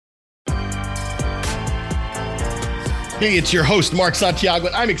Hey, it's your host, Mark Santiago,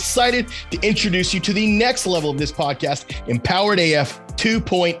 and I'm excited to introduce you to the next level of this podcast, Empowered AF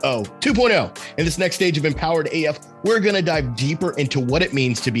 2.0. In this next stage of Empowered AF, we're going to dive deeper into what it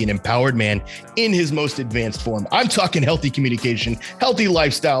means to be an empowered man in his most advanced form. I'm talking healthy communication, healthy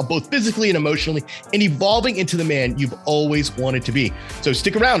lifestyle, both physically and emotionally, and evolving into the man you've always wanted to be. So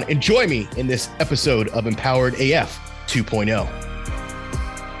stick around and join me in this episode of Empowered AF 2.0.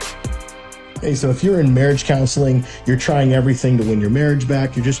 Hey, so if you're in marriage counseling, you're trying everything to win your marriage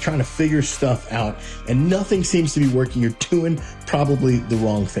back, you're just trying to figure stuff out and nothing seems to be working, you're doing probably the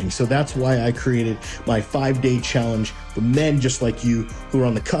wrong thing. So that's why I created my 5-day challenge for men just like you who are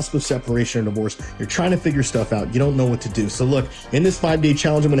on the cusp of separation or divorce. You're trying to figure stuff out. You don't know what to do. So look, in this 5-day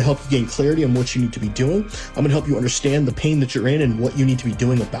challenge, I'm going to help you gain clarity on what you need to be doing. I'm going to help you understand the pain that you're in and what you need to be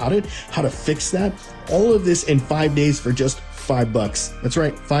doing about it, how to fix that. All of this in 5 days for just $5. That's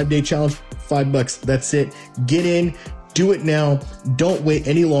right. 5-day challenge, $5. That's it. Get in. Do it now. Don't wait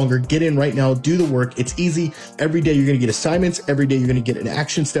any longer. Get in right now. Do the work. It's easy. Every day you're going to get assignments. Every day you're going to get an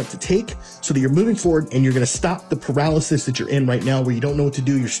action step to take so that you're moving forward and you're going to stop the paralysis that you're in right now where you don't know what to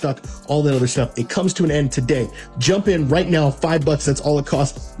do. You're stuck, all that other stuff. It comes to an end today. Jump in right now. $5. That's all it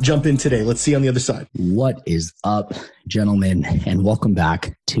costs. Jump in today. Let's see you on the other side. What is up, gentlemen? And welcome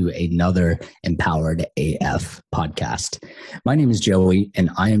back to another Empowered AF podcast. My name is Joey, and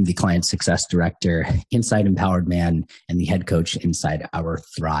I am the Client Success Director inside Empowered Man and the head coach inside our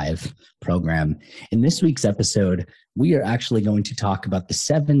Thrive program. In this week's episode, we are actually going to talk about the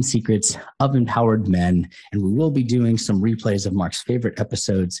 7 secrets of empowered men, and we will be doing some replays of Mark's favorite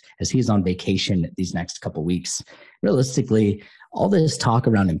episodes as he's on vacation these next couple weeks. Realistically, all this talk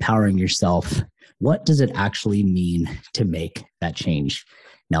around empowering yourself, what does it actually mean to make that change?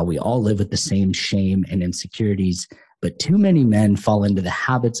 Now, we all live with the same shame and insecurities, but too many men fall into the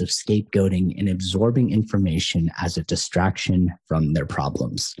habits of scapegoating and absorbing information as a distraction from their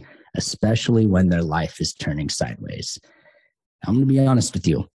problems, especially when their life is turning sideways. I'm going to be honest with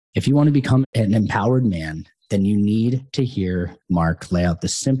you. If you want to become an empowered man, then you need to hear Mark lay out the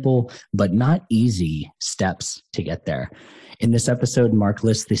simple but not easy steps to get there. In this episode, Mark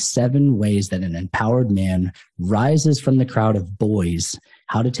lists the 7 ways that an empowered man rises from the crowd of boys,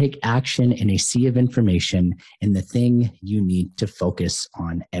 how to take action in a sea of information, and the thing you need to focus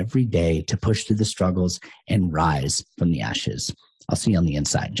on every day to push through the struggles and rise from the ashes. I'll see you on the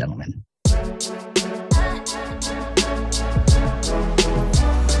inside, gentlemen.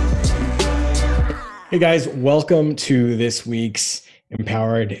 Hey guys, welcome to this week's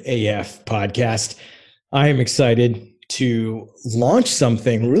Empowered AF podcast. I am excited to launch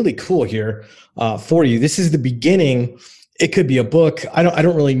something really cool here for you. This is the beginning. It could be a book. I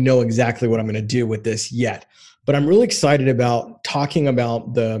don't really know exactly what I'm going to do with this yet, but I'm really excited about talking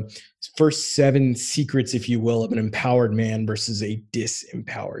about the first 7 secrets, if you will, of an empowered man versus a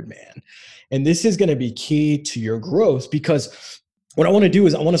disempowered man. And this is going to be key to your growth because what I want to do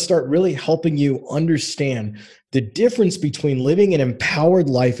is I want to start really helping you understand the difference between living an empowered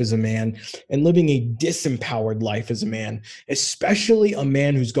life as a man and living a disempowered life as a man, especially a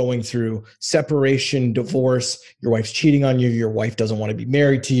man who's going through separation, divorce, your wife's cheating on you, your wife doesn't want to be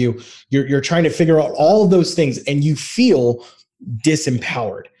married to you, you're trying to figure out all of those things and you feel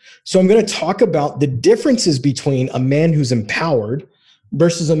disempowered. So I'm going to talk about the differences between a man who's empowered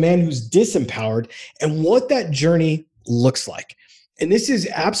versus a man who's disempowered and what that journey looks like. And this is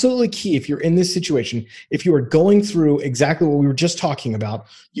absolutely key if you're in this situation. If you are going through exactly what we were just talking about,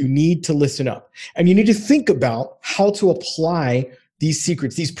 you need to listen up. And you need to think about how to apply these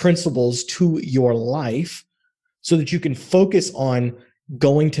secrets, these principles to your life so that you can focus on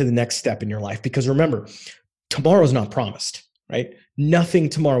going to the next step in your life. Because remember, tomorrow's not promised, right? Nothing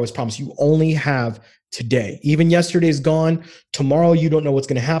tomorrow is promised. You only have today. Even yesterday's gone. Tomorrow, you don't know what's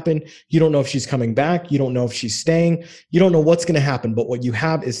going to happen. You don't know if she's coming back. You don't know if she's staying. You don't know what's going to happen. But what you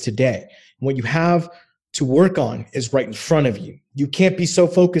have is today. And what you have to work on is right in front of you. You can't be so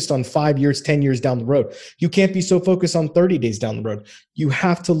focused on 5 years, 10 years down the road. You can't be so focused on 30 days down the road. You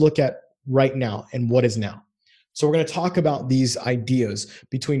have to look at right now and what is now. So we're going to talk about these ideas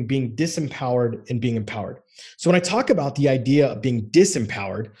between being disempowered and being empowered. So when I talk about the idea of being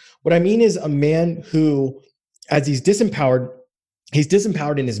disempowered, what I mean is a man who, as he's disempowered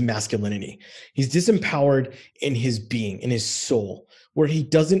in his masculinity. He's disempowered in his being, in his soul, where he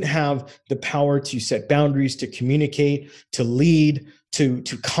doesn't have the power to set boundaries, to communicate, to lead, to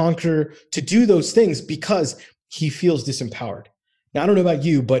conquer, to do those things because he feels disempowered. Now, I don't know about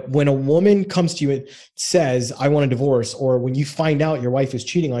you, but when a woman comes to you and says, I want a divorce, or when you find out your wife is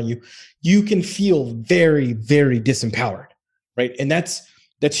cheating on you, you can feel very, very disempowered, right? And that's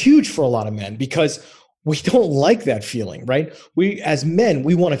huge for a lot of men because We don't like that feeling, right? We, as men,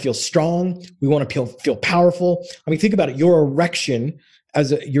 we want to feel strong. We want to feel powerful. I mean, think about it. Your erection,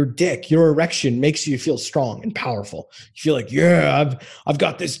 your dick, your erection makes you feel strong and powerful. You feel like, yeah, I've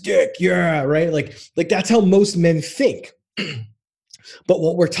got this dick, yeah, right? Like that's how most men think. But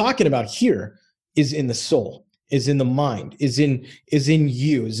what we're talking about here is in the soul, is in the mind, is in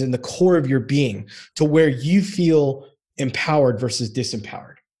you, is in the core of your being, to where you feel empowered versus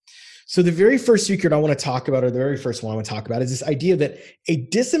disempowered. So the very first secret I want to talk about, or the very first one I want to talk about, is this idea that a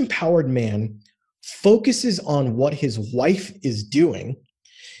disempowered man focuses on what his wife is doing.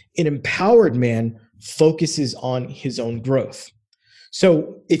 An empowered man focuses on his own growth.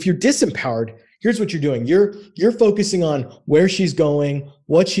 So if you're disempowered, here's what you're doing. You're focusing on where she's going,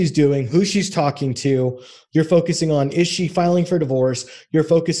 what she's doing, who she's talking to. You're focusing on, is she filing for divorce? You're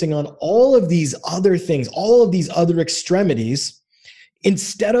focusing on all of these other things, all of these other extremities,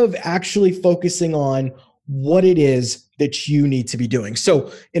 instead of actually focusing on what it is that you need to be doing.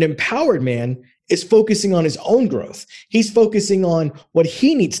 So an empowered man is focusing on his own growth. He's focusing on what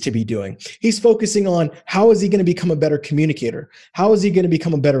he needs to be doing. He's focusing on, how is he going to become a better communicator? How is he going to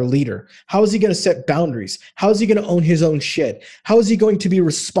become a better leader? How is he going to set boundaries? How is he going to own his own shit? How is he going to be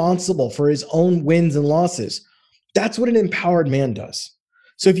responsible for his own wins and losses? That's what an empowered man does.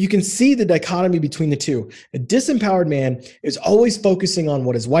 So if you can see the dichotomy between the two, a disempowered man is always focusing on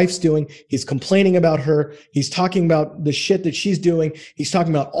what his wife's doing. He's complaining about her. He's talking about the shit that she's doing. He's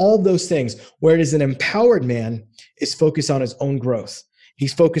talking about all those things. Whereas an empowered man is focused on his own growth.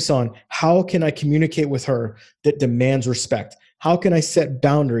 He's focused on, how can I communicate with her that demands respect? How can I set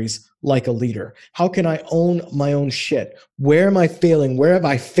boundaries like a leader? How can I own my own shit? Where am I failing? Where have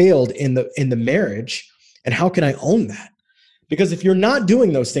I failed in the marriage? And how can I own that? Because if you're not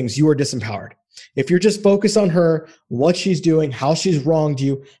doing those things, you are disempowered. If you're just focused on her, what she's doing, how she's wronged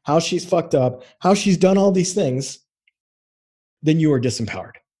you, how she's fucked up, how she's done all these things, then you are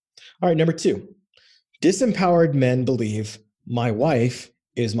disempowered. All right, number 2, disempowered men believe my wife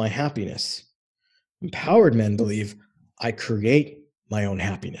is my happiness. Empowered men believe I create my own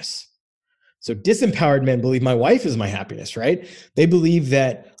happiness. So disempowered men believe my wife is my happiness, right? They believe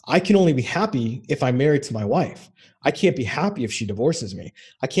that I can only be happy if I'm married to my wife. I can't be happy if she divorces me.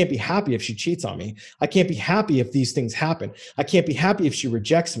 I can't be happy if she cheats on me. I can't be happy if these things happen. I can't be happy if she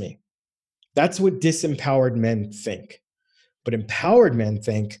rejects me. That's what disempowered men think. But empowered men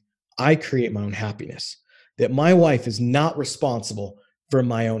think I create my own happiness, that my wife is not responsible for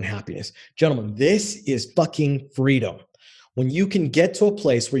my own happiness. Gentlemen, this is fucking freedom. When you can get to a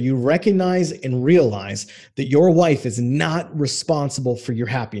place where you recognize and realize that your wife is not responsible for your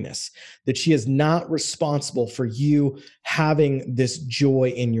happiness, that she is not responsible for you having this joy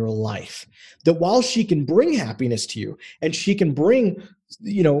in your life, that while she can bring happiness to you and she can bring,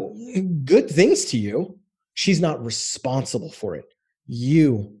 good things to you, she's not responsible for it.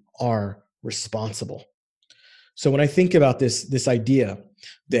 You are responsible. So when I think about this idea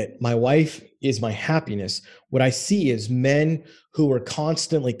that my wife is my happiness, what I see is men who are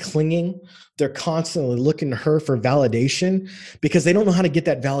constantly clinging. They're constantly looking to her for validation because they don't know how to get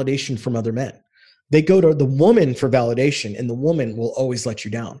that validation from other men. They go to the woman for validation, and the woman will always let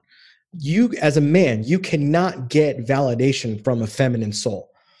you down. You, as a man, you cannot get validation from a feminine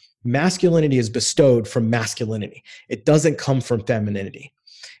soul. Masculinity is bestowed from masculinity. It doesn't come from femininity.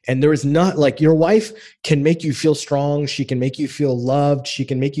 And there is not, like, your wife can make you feel strong. She can make you feel loved. She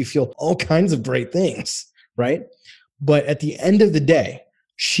can make you feel all kinds of great things, right? But at the end of the day,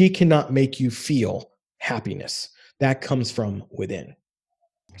 she cannot make you feel happiness. That comes from within.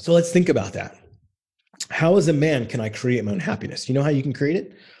 So let's think about that. How, as a man, can I create my own happiness? You know how you can create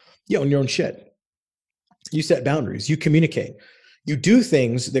it? You own your own shit. You set boundaries. You communicate. You do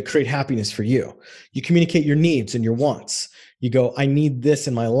things that create happiness for you. You communicate your needs and your wants. You go, I need this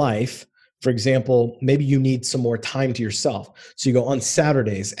in my life. For example, maybe you need some more time to yourself. So you go, on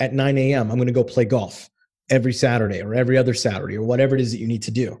Saturdays at 9 a.m., I'm going to go play golf every Saturday or every other Saturday or whatever it is that you need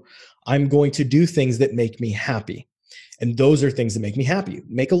to do. I'm going to do things that make me happy. And those are things that make me happy.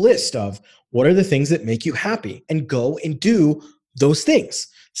 Make a list of what are the things that make you happy and go and do those things.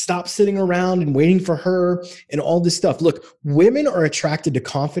 Stop sitting around and waiting for her and all this stuff. Look, women are attracted to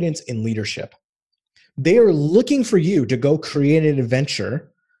confidence and leadership. They are looking for you to go create an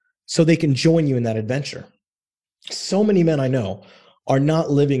adventure so they can join you in that adventure. So many men I know are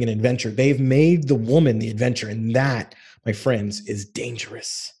not living an adventure. They've made the woman the adventure. And that, my friends, is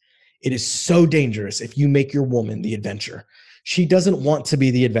dangerous. It is so dangerous if you make your woman the adventure. She doesn't want to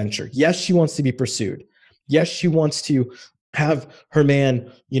be the adventure. Yes, she wants to be pursued. Yes, she wants to have her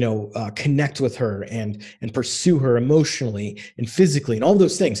man, connect with her and pursue her emotionally and physically and all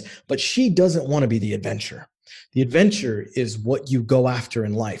those things. But she doesn't want to be the adventure. The adventure is what you go after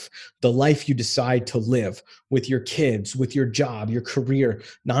in life, the life you decide to live with your kids, with your job, your career,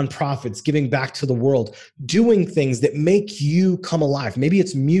 nonprofits, giving back to the world, doing things that make you come alive. Maybe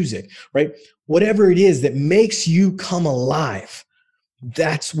it's music, right? Whatever it is that makes you come alive,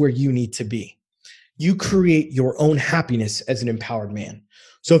 that's where you need to be. You create your own happiness as an empowered man.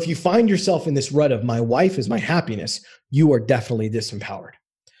 So if you find yourself in this rut of my wife is my happiness, you are definitely disempowered.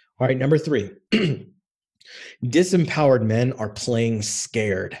 All right, number 3. Disempowered men are playing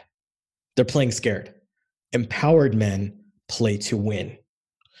scared. They're playing scared. Empowered men play to win.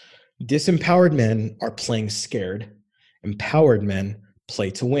 Disempowered men are playing scared. Empowered men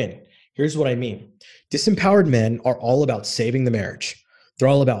play to win. Here's what I mean. Disempowered men are all about saving the marriage. They're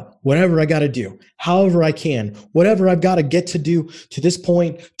all about whatever I got to do, however I can, whatever I've got to get to do to this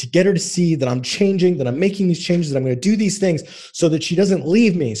point to get her to see that I'm changing, that I'm making these changes, that I'm going to do these things so that she doesn't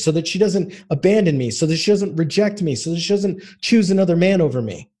leave me, so that she doesn't abandon me, so that she doesn't reject me, so that she doesn't choose another man over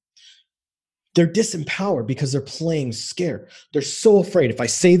me. They're disempowered because they're playing scared. They're so afraid if I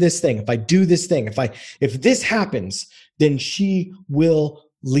say this thing, if I do this thing, if this happens, then she will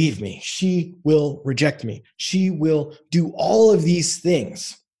leave me. She will reject me. She will do all of these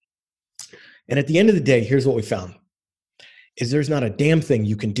things. And at the end of the day, here's what we found is there's not a damn thing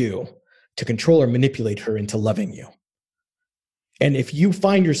you can do to control or manipulate her into loving you. And if you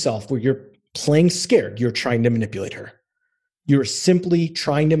find yourself where you're playing scared, you're trying to manipulate her. You're simply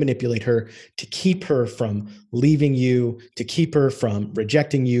trying to manipulate her to keep her from leaving you, to keep her from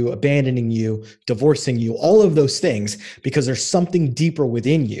rejecting you, abandoning you, divorcing you, all of those things, because there's something deeper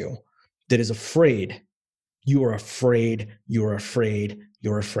within you that is afraid. You are afraid, you're afraid,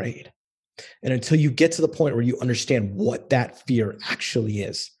 you're afraid. And until you get to the point where you understand what that fear actually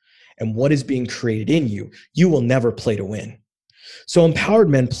is and what is being created in you, you will never play to win. So empowered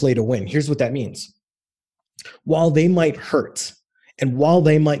men play to win. Here's what that means. While they might hurt and while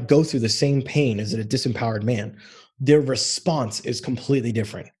they might go through the same pain as a disempowered man, their response is completely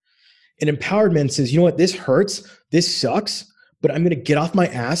different. An empowered man says, you know what, this hurts, this sucks, but I'm going to get off my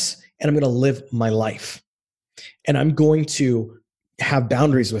ass and I'm going to live my life. And I'm going to have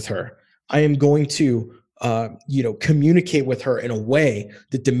boundaries with her. I am going to communicate with her in a way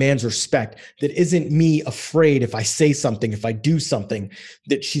that demands respect, that isn't me afraid if I say something, if I do something,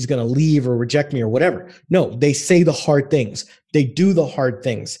 that she's going to leave or reject me or whatever. No, they say the hard things. They do the hard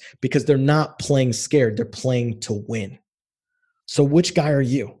things because they're not playing scared. They're playing to win. So which guy are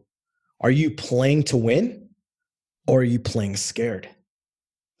you? Are you playing to win or are you playing scared?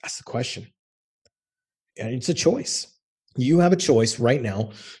 That's the question. And it's a choice. You have a choice right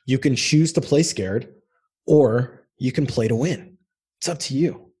now. You can choose to play scared or you can play to win. It's up to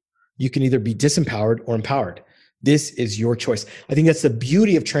you. You can either be disempowered or empowered. This is your choice. I think that's the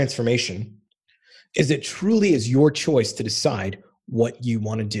beauty of transformation, is it truly is your choice to decide what you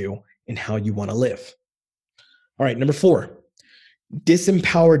want to do and how you want to live. All right, number 4,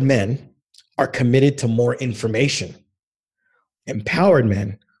 disempowered men are committed to more information. Empowered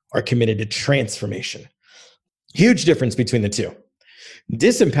men are committed to transformation. Huge difference between the two.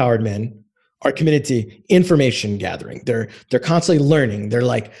 Disempowered men are committed to information gathering. They're constantly learning. They're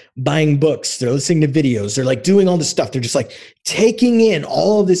like buying books. They're listening to videos. They're like doing all this stuff. They're just like taking in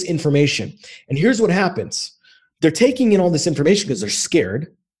all of this information. And here's what happens. They're taking in all this information because they're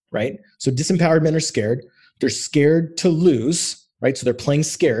scared, right? So disempowered men are scared. They're scared to lose, right? So they're playing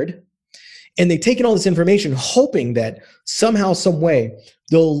scared. And they take in all this information hoping that somehow, some way,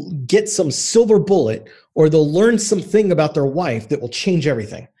 they'll get some silver bullet or they'll learn something about their wife that will change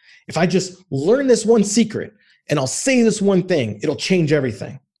everything. If I just learn this one secret and I'll say this one thing, it'll change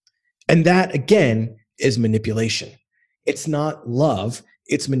everything. And that, again, is manipulation. It's not love,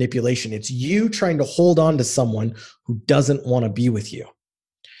 it's manipulation. It's you trying to hold on to someone who doesn't want to be with you.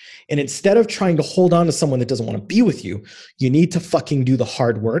 And instead of trying to hold on to someone that doesn't want to be with you, you need to fucking do the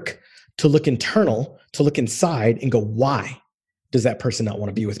hard work to look internal, to look inside and go, why does that person not want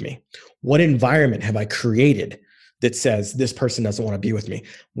to be with me? What environment have I created that says this person doesn't want to be with me?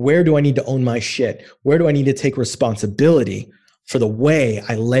 Where do I need to own my shit? Where do I need to take responsibility for the way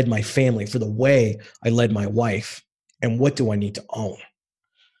I led my family, for the way I led my wife? And what do I need to own?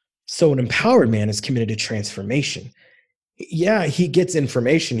 So an empowered man is committed to transformation. Yeah, he gets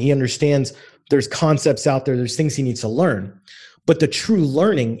information. He understands there's concepts out there. There's things he needs to learn. But the true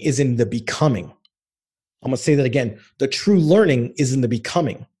learning is in the becoming. I'm going to say that again. The true learning is in the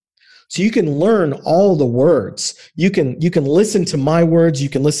becoming. So you can learn all the words. You can listen to my words. You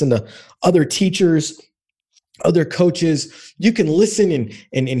can listen to other teachers, other coaches. You can listen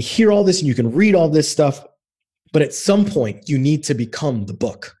and hear all this, and you can read all this stuff. But at some point, you need to become the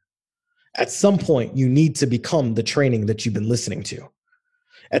book. At some point, you need to become the training that you've been listening to.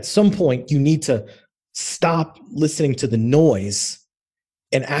 At some point, you need to stop listening to the noise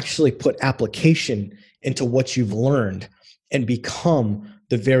and actually put application into what you've learned and become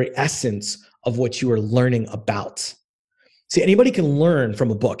the very essence of what you are learning about. See, anybody can learn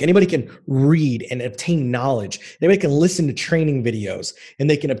from a book. Anybody can read and obtain knowledge. Anybody can listen to training videos and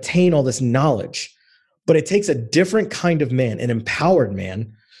they can obtain all this knowledge. But it takes a different kind of man, an empowered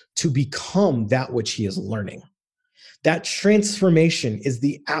man, to become that which he is learning. That transformation is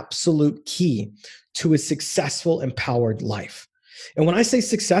the absolute key to a successful, empowered life. And when I say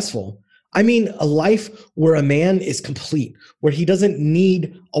successful, I mean a life where a man is complete, where he doesn't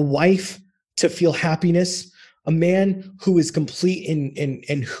need a wife to feel happiness, a man who is complete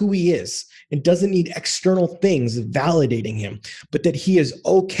in who he is and doesn't need external things validating him, but that he is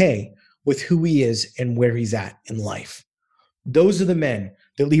okay with who he is and where he's at in life. Those are the men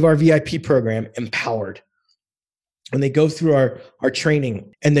that leave our VIP program empowered. When they go through our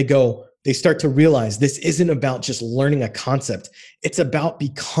training and they start to realize this isn't about just learning a concept. It's about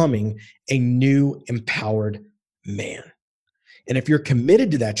becoming a new empowered man. And if you're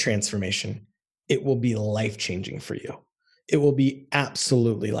committed to that transformation, it will be life-changing for you. It will be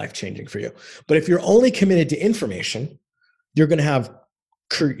absolutely life-changing for you. But if you're only committed to information, you're going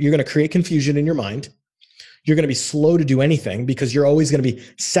to create confusion in your mind. You're going to be slow to do anything because you're always going to be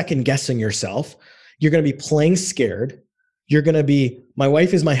second guessing yourself. You're going to be playing scared. You're going to be, my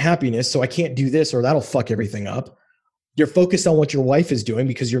wife is my happiness, so I can't do this or that'll fuck everything up. You're focused on what your wife is doing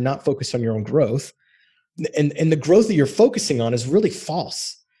because you're not focused on your own growth. And the growth that you're focusing on is really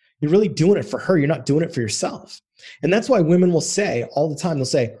false. You're really doing it for her. You're not doing it for yourself. And that's why women will say all the time, they'll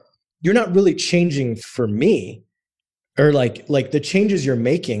say, you're not really changing for me. Or like the changes you're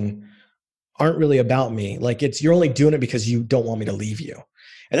making aren't really about me. Like you're only doing it because you don't want me to leave you.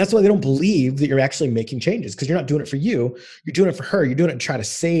 And that's why they don't believe that you're actually making changes, because you're not doing it for you. You're doing it for her. You're doing it to try to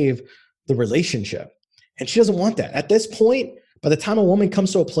save the relationship. And she doesn't want that. At this point, by the time a woman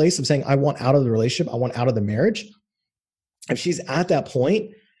comes to a place of saying, I want out of the relationship, I want out of the marriage, if she's at that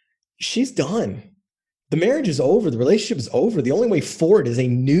point, she's done. The marriage is over. The relationship is over. The only way forward is a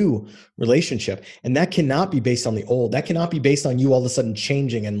new relationship. And that cannot be based on the old. That cannot be based on you all of a sudden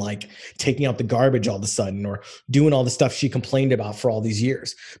changing and like taking out the garbage all of a sudden or doing all the stuff she complained about for all these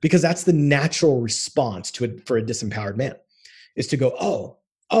years. Because that's the natural response to it for a disempowered man, is to go,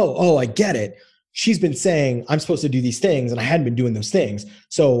 oh, I get it. She's been saying I'm supposed to do these things and I hadn't been doing those things.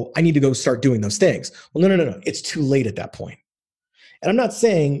 So I need to go start doing those things. Well, no. It's too late at that point. And I'm not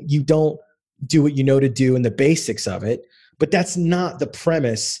saying you don't do what you know to do and the basics of it, but that's not the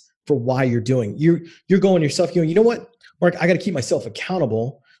premise for why you're doing. You're going yourself, you know what, Mark, I got to keep myself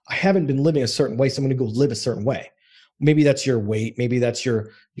accountable. I haven't been living a certain way, so I'm going to go live a certain way. Maybe that's your weight. Maybe that's your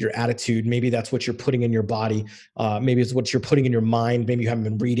attitude. Maybe that's what you're putting in your body. Maybe it's what you're putting in your mind. Maybe you haven't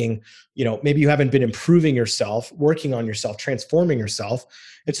been reading, maybe you haven't been improving yourself, working on yourself, transforming yourself.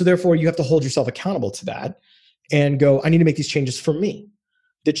 And so therefore you have to hold yourself accountable to that and go, I need to make these changes for me.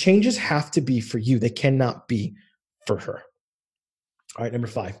 The changes have to be for you. They cannot be for her. All right, number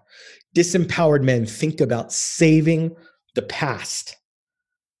 5, disempowered men think about saving the past.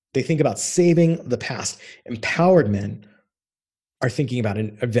 They think about saving the past. Empowered men are thinking about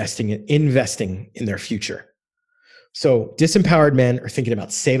investing in their future. So disempowered men are thinking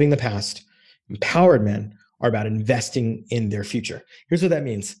about saving the past. Empowered men are about investing in their future. Here's what that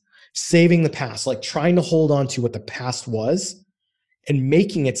means. Saving the past, like trying to hold on to what the past was and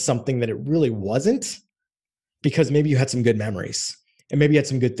making it something that it really wasn't, because maybe you had some good memories and maybe you had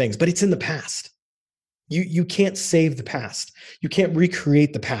some good things, but it's in the past. You can't save the past. You can't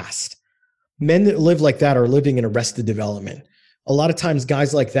recreate the past. Men that live like that are living in arrested development. A lot of times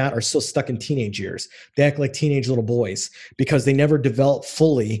guys like that are still stuck in teenage years. They act like teenage little boys because they never develop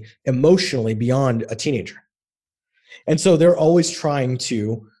fully emotionally beyond a teenager. And so they're always trying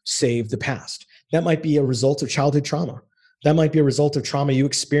to save the past. That might be a result of childhood trauma. That might be a result of trauma you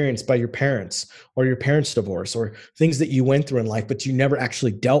experienced by your parents or your parents' divorce or things that you went through in life, but you never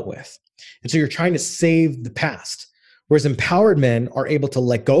actually dealt with. And so you're trying to save the past, whereas empowered men are able to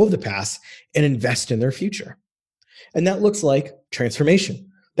let go of the past and invest in their future. And that looks like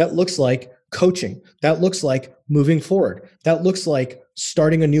transformation. That looks like coaching. That looks like moving forward. That looks like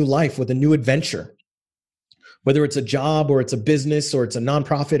starting a new life with a new adventure. Whether it's a job or it's a business or it's a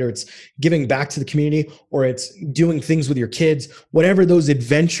nonprofit or it's giving back to the community or it's doing things with your kids, whatever those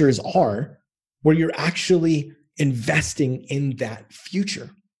adventures are, where you're actually investing in that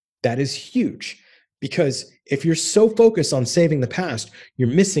future. That is huge. Because if you're so focused on saving the past, you're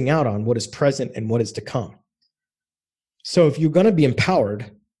missing out on what is present and what is to come. So if you're going to be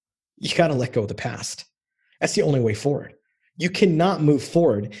empowered, you got to let go of the past. That's the only way forward. You cannot move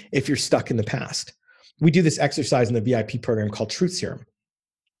forward if you're stuck in the past. We do this exercise in the VIP program called Truth Serum.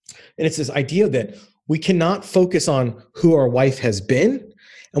 And it's this idea that we cannot focus on who our wife has been,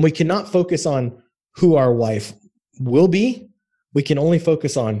 and we cannot focus on who our wife will be. We can only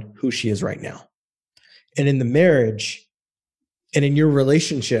focus on who she is right now. And in the marriage and in your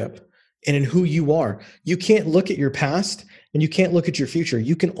relationship and in who you are, you can't look at your past and you can't look at your future.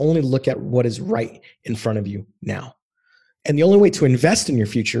 You can only look at what is right in front of you now. And the only way to invest in your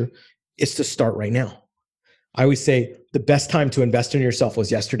future is to start right now. I always say the best time to invest in yourself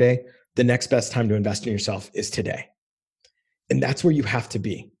was yesterday. The next best time to invest in yourself is today. And that's where you have to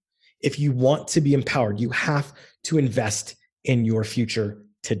be. If you want to be empowered, you have to invest in your future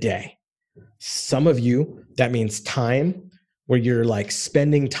today. Some of you, that means time, where you're like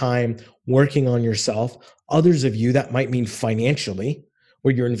spending time working on yourself. Others of you, that might mean financially,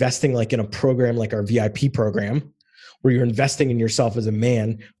 where you're investing like in a program like our VIP program, where you're investing in yourself as a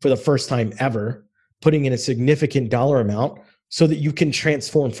man for the first time ever, putting in a significant dollar amount so that you can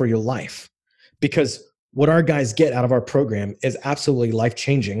transform for your life. Because what our guys get out of our program is absolutely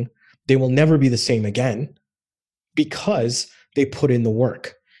life-changing. They will never be the same again because they put in the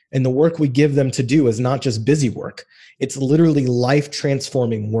work. And the work we give them to do is not just busy work. It's literally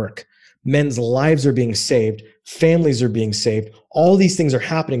life-transforming work. Men's lives are being saved. Families are being saved. All these things are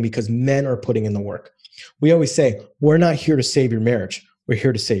happening because men are putting in the work. We always say, we're not here to save your marriage. We're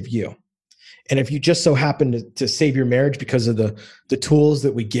here to save you. And if you just so happen to save your marriage because of the tools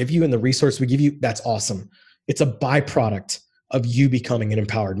that we give you and the resource we give you, that's awesome. It's a byproduct of you becoming an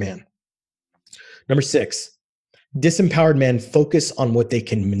empowered man. Number 6, disempowered men focus on what they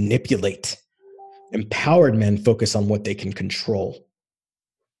can manipulate. Empowered men focus on what they can control.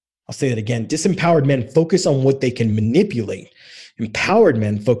 I'll say that again. Disempowered men focus on what they can manipulate. Empowered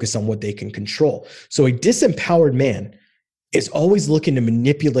men focus on what they can control. So a disempowered man is always looking to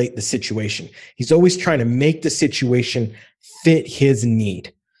manipulate the situation. He's always trying to make the situation fit his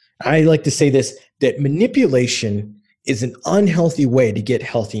need. I like to say this, that manipulation is an unhealthy way to get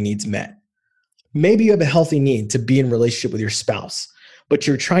healthy needs met. Maybe you have a healthy need to be in a relationship with your spouse, but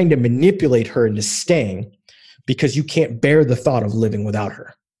you're trying to manipulate her into staying because you can't bear the thought of living without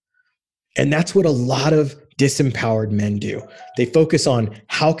her. And that's what a lot of disempowered men do. They focus on,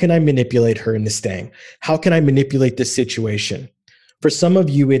 how can I manipulate her into staying? How can I manipulate this situation? For some of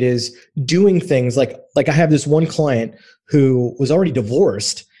you, it is doing things like I have this one client who was already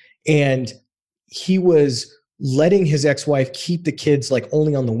divorced, and he was letting his ex-wife keep the kids like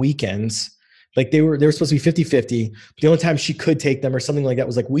only on the weekends. Like they were supposed to be 50-50. The only time she could take them or something like that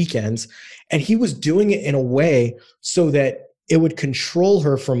was like weekends. And he was doing it in a way so that it would control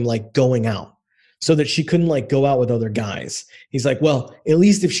her from like going out, so that she couldn't like go out with other guys. He's like, well, at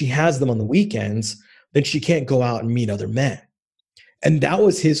least if she has them on the weekends, then she can't go out and meet other men. And that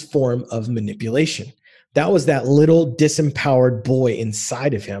was his form of manipulation. That was that little disempowered boy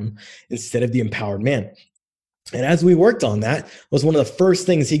inside of him instead of the empowered man. And as we worked on that, was one of the first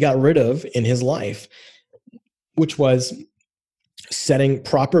things he got rid of in his life, which was setting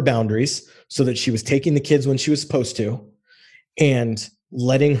proper boundaries so that she was taking the kids when she was supposed to and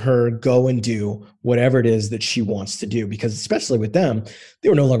letting her go and do whatever it is that she wants to do. Because especially with them, they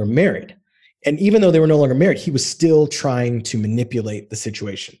were no longer married. And even though they were no longer married, he was still trying to manipulate the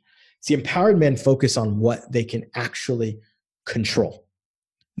situation. See, empowered men focus on what they can actually control.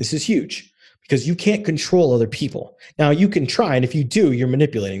 This is huge because you can't control other people. Now you can try, and if you do, you're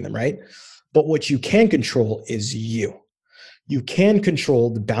manipulating them, right? But what you can control is you. You can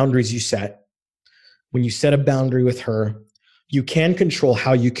control the boundaries you set. When you set a boundary with her, you can control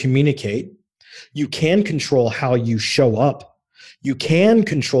how you communicate. You can control how you show up. You can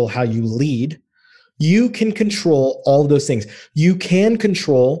control how you lead. You can control all of those things. You can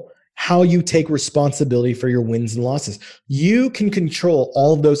control how you take responsibility for your wins and losses. You can control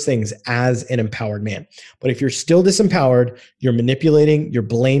all of those things as an empowered man. But if you're still disempowered, you're manipulating, you're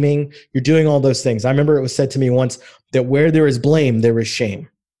blaming, you're doing all those things. I remember it was said to me once that where there is blame, there is shame.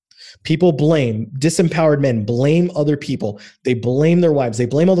 People blame, disempowered men blame other people. They blame their wives. They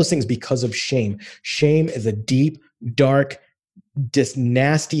blame all those things because of shame. Shame is a deep, dark, just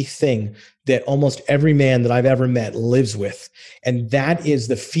nasty thing that almost every man that I've ever met lives with. And that is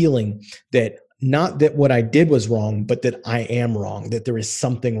the feeling that not that what I did was wrong, but that I am wrong, that there is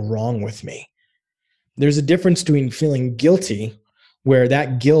something wrong with me. There's a difference between feeling guilty, where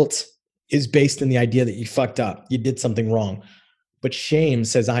that guilt is based in the idea that you fucked up, you did something wrong. But shame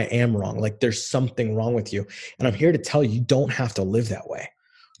says I am wrong. Like there's something wrong with you. And I'm here to tell you, you don't have to live that way.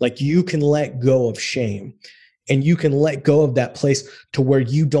 Like you can let go of shame and you can let go of that place to where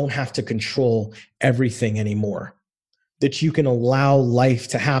you don't have to control everything anymore. That you can allow life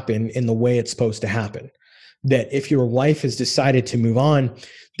to happen in the way it's supposed to happen. That if your wife has decided to move on,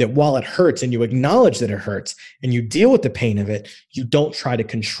 that while it hurts and you acknowledge that it hurts and you deal with the pain of it, you don't try to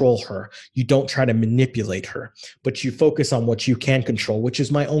control her. You don't try to manipulate her, but you focus on what you can control, which is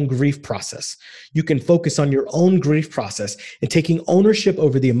my own grief process. You can focus on your own grief process and taking ownership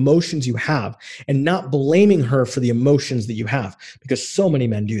over the emotions you have and not blaming her for the emotions that you have, because so many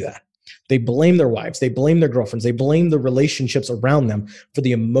men do that. They blame their wives, they blame their girlfriends, they blame the relationships around them for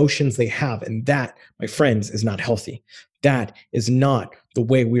the emotions they have. And that, my friends, is not healthy. That is not the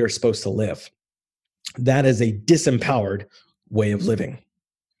way we are supposed to live. That is a disempowered way of living.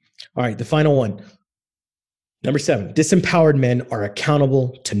 All right, the final one. Number 7, disempowered men are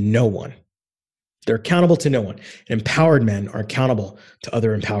accountable to no one. They're accountable to no one. And empowered men are accountable to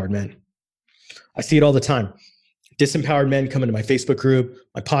other empowered men. I see it all the time. Disempowered men come into my Facebook group,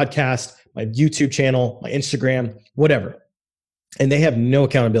 my podcast, my YouTube channel, my Instagram, whatever. And they have no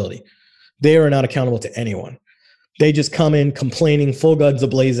accountability. They are not accountable to anyone. They just come in complaining, full guns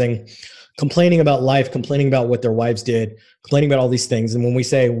a-blazing, complaining about life, complaining about what their wives did, complaining about all these things. And when we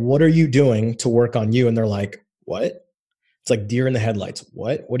say, what are you doing to work on you? And they're like, what? It's like deer in the headlights.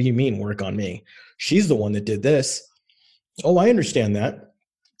 What? What do you mean work on me? She's the one that did this. Oh, I understand that.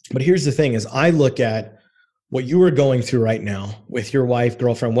 But here's the thing is I look at what you are going through right now with your wife,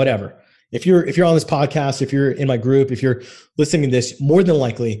 girlfriend, whatever. If you're on this podcast, if you're in my group, if you're listening to this, more than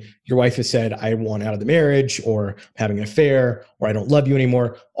likely your wife has said, I want out of the marriage, or I'm having an affair, or I don't love you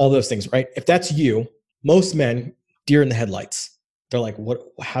anymore, all those things, right? If that's you, most men, deer in the headlights. They're like, what,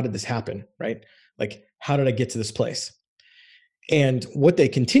 how did this happen, right? Like, how did I get to this place? And what they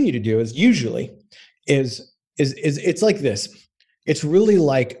continue to do is usually is it's like this. It's really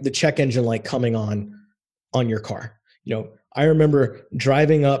like the check engine light coming on your car. You know, I remember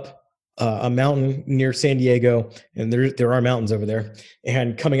driving up a mountain near San Diego, and there are mountains over there,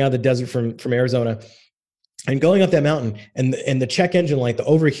 and coming out of the desert from Arizona, and going up that mountain, and the check engine light, the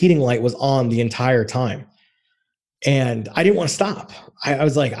overheating light, was on the entire time, and I didn't want to stop. I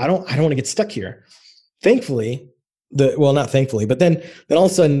was like, I don't want to get stuck here. Thankfully, not thankfully, but then all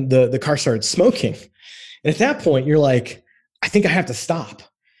of a sudden the car started smoking, and at that point you're like, I think I have to stop.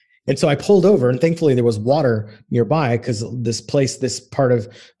 And so I pulled over, and thankfully there was water nearby, because this part of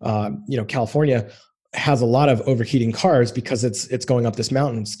California has a lot of overheating cars because it's going up this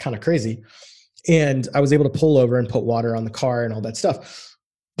mountain. It's kind of crazy. And I was able to pull over and put water on the car and all that stuff.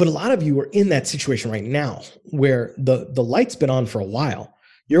 But a lot of you are in that situation right now where the light's been on for a while.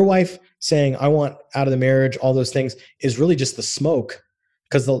 Your wife saying, I want out of the marriage, all those things, is really just the smoke,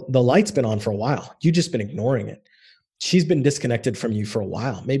 because the light's been on for a while. You've just been ignoring it. She's been disconnected from you for a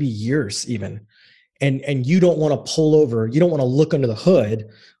while, maybe years even. And you don't want to pull over. You don't want to look under the hood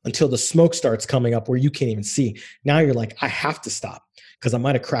until the smoke starts coming up where you can't even see. Now you're like, I have to stop because I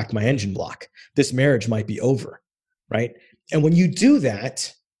might have cracked my engine block. This marriage might be over, right? And when you do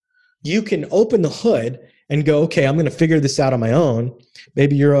that, you can open the hood and go, okay, I'm going to figure this out on my own.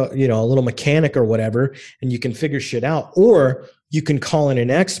 Maybe you're a little mechanic or whatever, and you can figure shit out. Or you can call in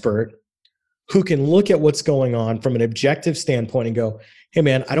an expert who can look at what's going on from an objective standpoint and go, hey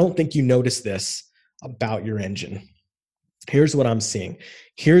man, I don't think you noticed this about your engine. Here's what I'm seeing.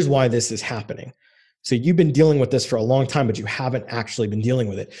 Here's why this is happening. So you've been dealing with this for a long time, but you haven't actually been dealing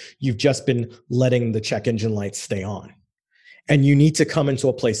with it. You've just been letting the check engine lights stay on. And you need to come into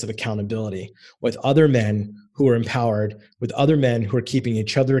a place of accountability with other men who are empowered, with other men who are keeping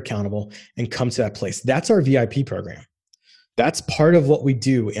each other accountable, and come to that place. That's our VIP program. That's part of what we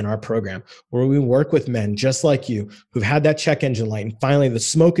do in our program, where we work with men just like you who've had that check engine light, and finally the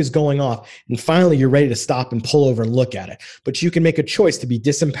smoke is going off, and finally you're ready to stop and pull over and look at it. But you can make a choice to be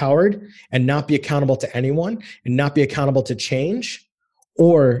disempowered and not be accountable to anyone and not be accountable to change.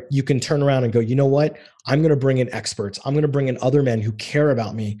 Or you can turn around and go, you know what? I'm going to bring in experts. I'm going to bring in other men who care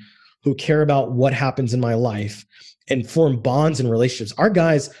about me, who care about what happens in my life, and form bonds and relationships. Our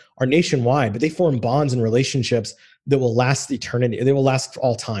guys are nationwide, but they form bonds and relationships that will last eternity. They will last for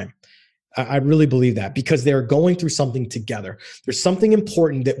all time. I really believe that, because they're going through something together. There's something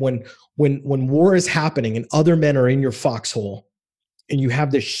important that when war is happening and other men are in your foxhole and you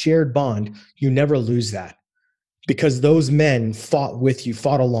have this shared bond, you never lose that, because those men fought with you,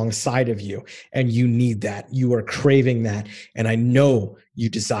 fought alongside of you, and you need that. You are craving that. And I know you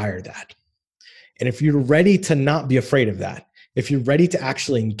desire that. And if you're ready to not be afraid of that, if you're ready to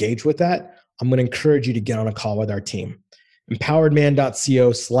actually engage with that, I'm going to encourage you to get on a call with our team.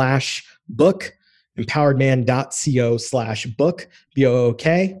 empoweredman.co/book, empoweredman.co/book, BOOK,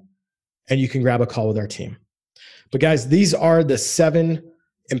 and you can grab a call with our team. But guys, these are the 7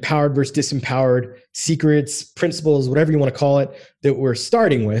 empowered versus disempowered secrets, principles, whatever you want to call it, that we're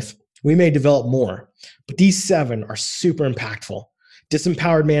starting with. We may develop more, but these 7 are super impactful.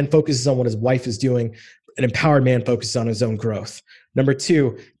 Disempowered man focuses on what his wife is doing. An empowered man focuses on his own growth. Number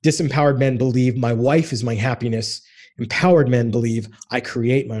 2, disempowered men believe my wife is my happiness. Empowered men believe I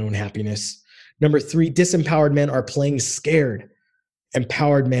create my own happiness. Number 3, disempowered men are playing scared.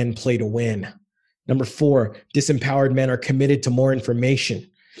 Empowered men play to win. Number 4, disempowered men are committed to more information.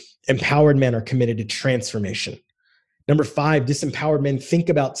 Empowered men are committed to transformation. Number 5, disempowered men think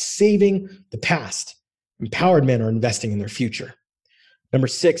about saving the past. Empowered men are investing in their future. Number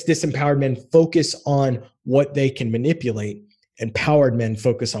 6, disempowered men focus on what they can manipulate. Empowered men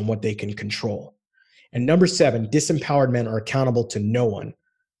focus on what they can control. And number 7, disempowered men are accountable to no one.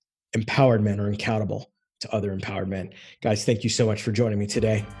 Empowered men are accountable to other empowered men. Guys, thank you so much for joining me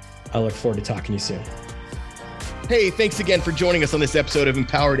today. I look forward to talking to you soon. Hey, thanks again for joining us on this episode of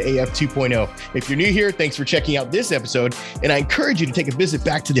Empowered AF 2.0. If you're new here, thanks for checking out this episode. And I encourage you to take a visit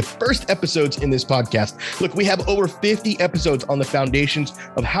back to the first episodes in this podcast. Look, we have over 50 episodes on the foundations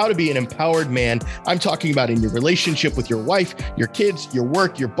of how to be an empowered man. I'm talking about in your relationship with your wife, your kids, your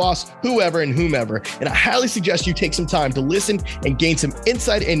work, your boss, whoever and whomever. And I highly suggest you take some time to listen and gain some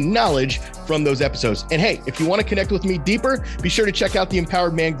insight and knowledge from those episodes. And hey, if you want to connect with me deeper, be sure to check out the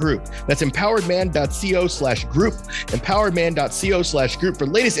Empowered Man group. That's empoweredman.co/group. empoweredman.co/group for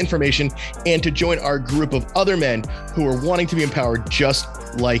latest information and to join our group of other men who are wanting to be empowered just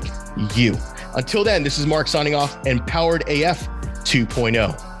like you. Until then, this is Mark signing off, Empowered AF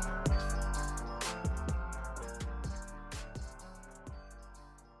 2.0.